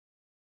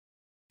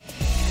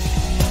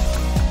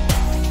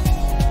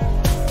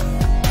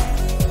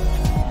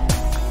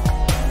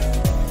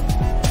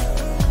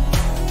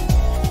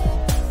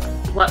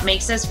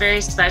makes us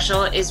very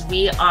special is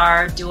we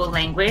are dual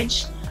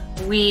language.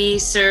 We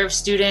serve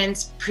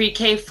students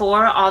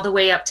pre-K4 all the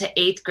way up to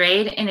 8th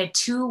grade in a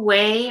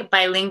two-way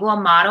bilingual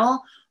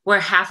model where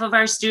half of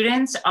our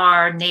students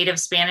are native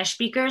Spanish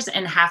speakers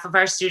and half of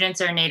our students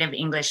are native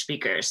English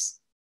speakers.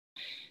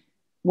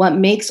 What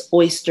makes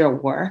Oyster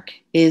work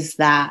is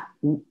that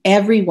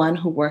everyone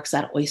who works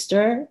at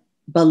Oyster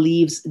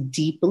believes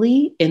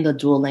deeply in the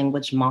dual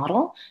language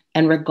model.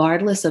 And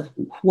regardless of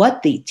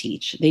what they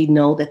teach, they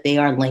know that they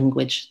are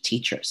language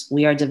teachers.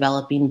 We are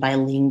developing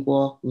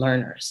bilingual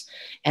learners.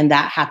 And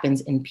that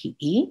happens in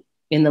PE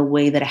in the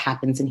way that it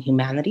happens in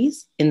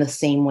humanities, in the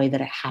same way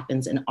that it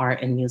happens in art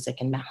and music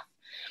and math.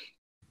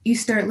 You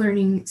start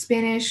learning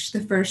Spanish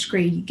the first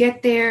grade you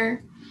get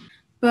there.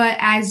 But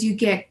as you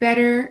get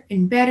better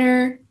and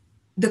better,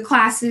 the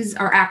classes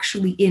are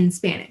actually in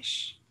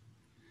Spanish.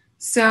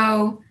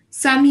 So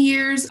some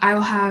years I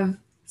will have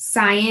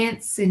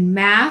science and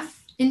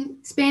math in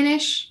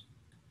Spanish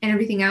and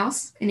everything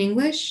else in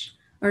English.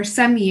 Or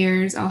some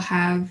years I'll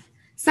have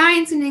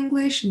science in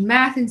English and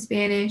math in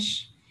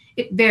Spanish.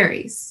 It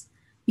varies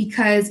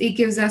because it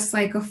gives us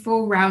like a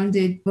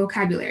full-rounded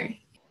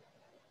vocabulary.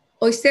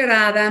 Oyster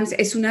Adams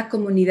es una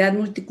comunidad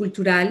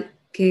multicultural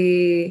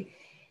que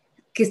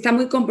está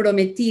muy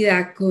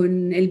comprometida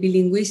con el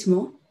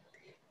bilingüismo,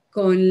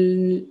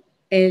 con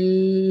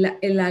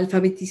la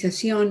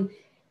alfabetización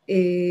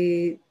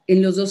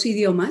en los dos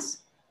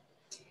idiomas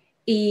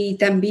y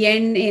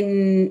también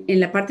en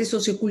la parte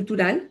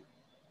sociocultural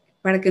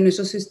para que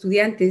nuestros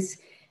estudiantes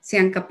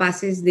sean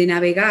capaces de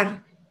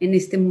navegar en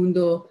este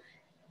mundo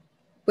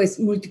pues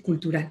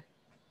multicultural.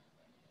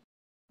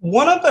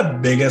 One of the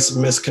biggest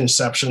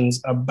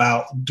misconceptions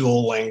about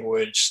dual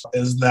language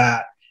is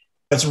that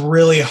it's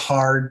really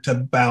hard to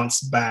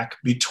bounce back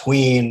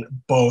between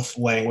both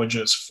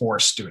languages for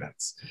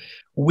students.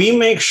 We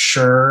make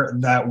sure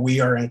that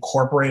we are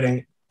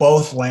incorporating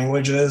both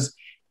languages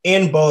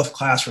in both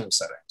classroom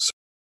settings.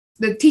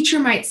 The teacher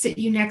might sit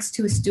you next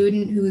to a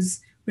student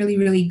who's really,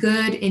 really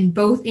good in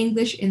both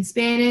English and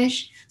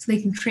Spanish, so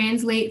they can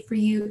translate for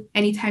you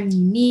anytime you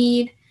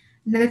need.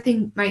 Another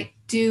thing might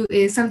do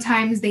is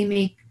sometimes they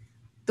make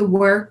the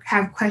work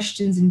have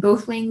questions in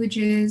both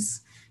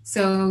languages,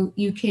 so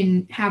you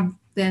can have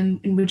them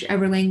in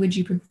whichever language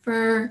you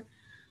prefer.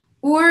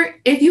 Or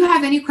if you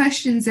have any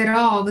questions at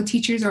all, the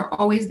teachers are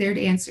always there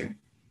to answer.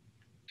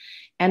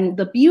 And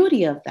the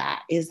beauty of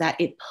that is that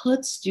it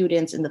puts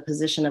students in the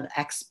position of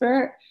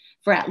expert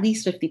for at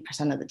least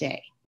 50% of the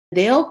day.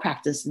 They'll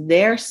practice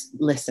their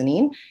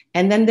listening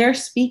and then their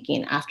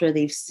speaking after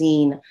they've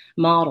seen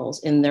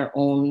models in their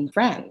own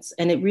friends.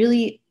 And it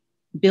really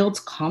builds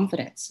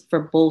confidence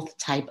for both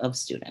type of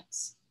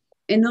students.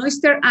 In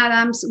Oyster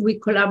Adams, we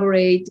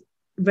collaborate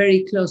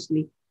very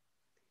closely.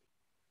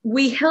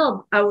 We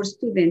help our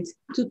students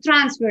to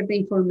transfer the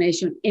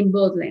information in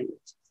both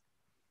languages.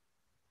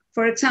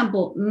 For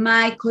example,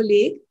 my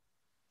colleague,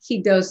 he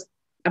does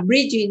a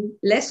bridging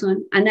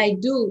lesson and I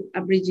do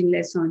a bridging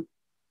lesson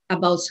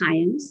about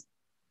science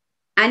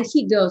and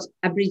he does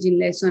a bridging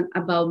lesson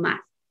about math.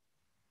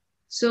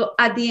 So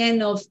at the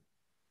end of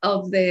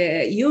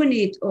the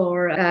unit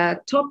or a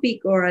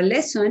topic or a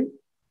lesson,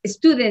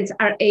 students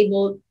are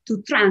able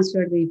to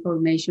transfer the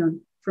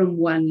information from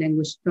one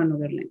language to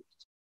another language.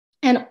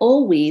 And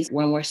always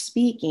when we're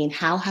speaking,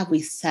 how have we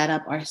set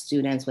up our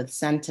students with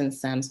sentence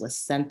stems, with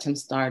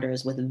sentence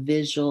starters, with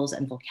visuals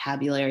and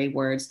vocabulary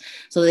words,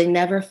 so they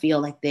never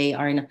feel like they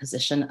are in a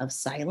position of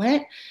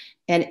silent.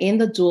 And in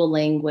the dual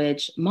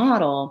language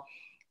model,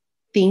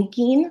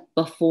 thinking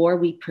before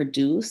we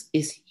produce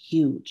is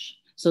huge.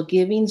 So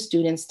giving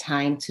students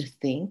time to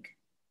think,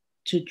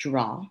 to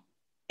draw,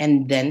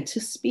 and then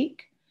to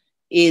speak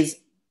is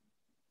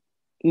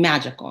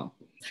magical.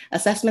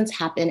 Assessments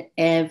happen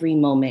every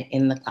moment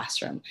in the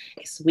classroom.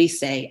 So we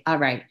say, all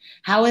right,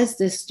 how is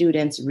this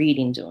student's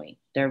reading doing?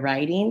 They're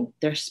writing,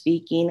 they're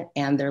speaking,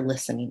 and they're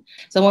listening.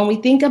 So when we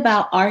think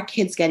about our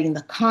kids getting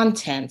the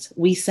content,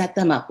 we set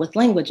them up with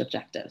language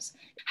objectives.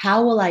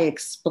 How will I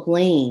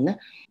explain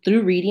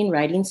through reading,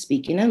 writing,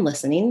 speaking, and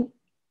listening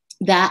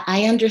that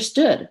I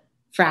understood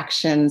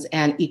fractions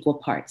and equal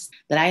parts,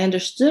 that I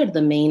understood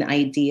the main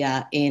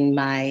idea in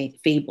my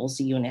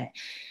fables unit?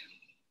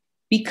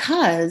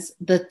 Because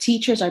the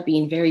teachers are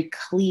being very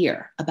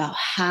clear about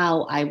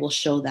how I will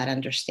show that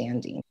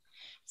understanding.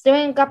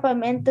 Estuve en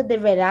campamento de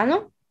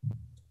verano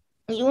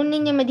y un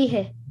niño me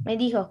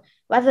dijo,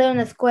 ¿vas a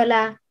una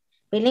escuela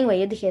bilingüe?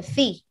 Yo dije,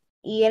 sí.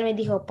 Y él me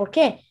dijo, ¿por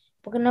qué?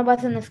 Porque no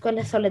vas a una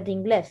escuela solo de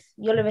inglés.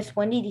 Yo le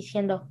respondí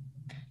diciendo,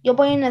 yo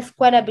voy a una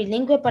escuela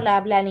bilingüe para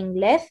hablar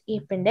inglés y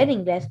aprender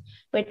inglés,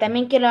 pero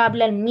también quiero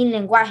hablar mi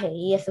lenguaje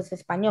y eso es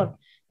español.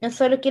 No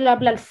solo quiero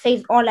hablar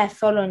 6 horas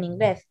solo en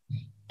inglés.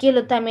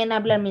 Quiero también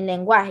hablar mi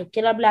lenguaje.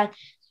 Quiero hablar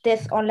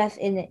 3 horas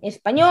en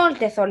español,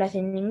 3 horas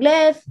en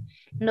inglés.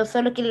 No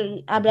solo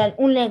quiero hablar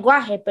un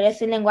lenguaje, pero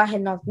ese lenguaje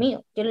no es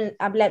mío. Quiero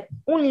hablar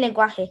un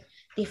lenguaje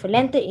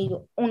diferente y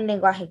un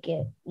lenguaje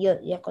que yo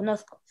ya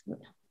conozco.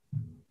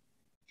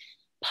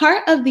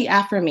 Part of the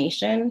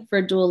affirmation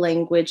for dual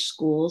language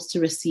schools to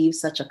receive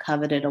such a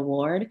coveted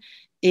award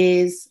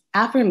is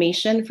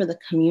affirmation for the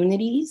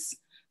communities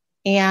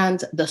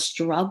and the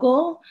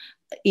struggle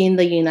in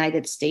the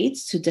United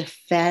States to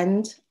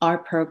defend our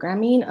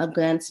programming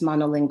against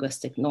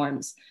monolinguistic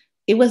norms.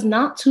 It was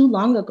not too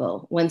long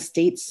ago when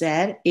states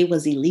said it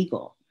was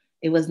illegal.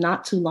 It was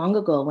not too long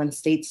ago when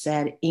states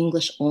said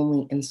English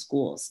only in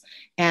schools.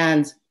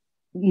 And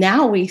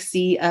now we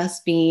see us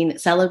being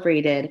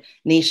celebrated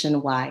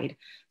nationwide.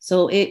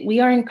 So we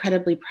are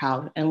incredibly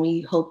proud, and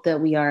we hope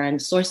that we are a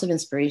source of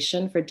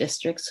inspiration for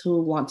districts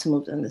who want to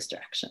move in this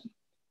direction.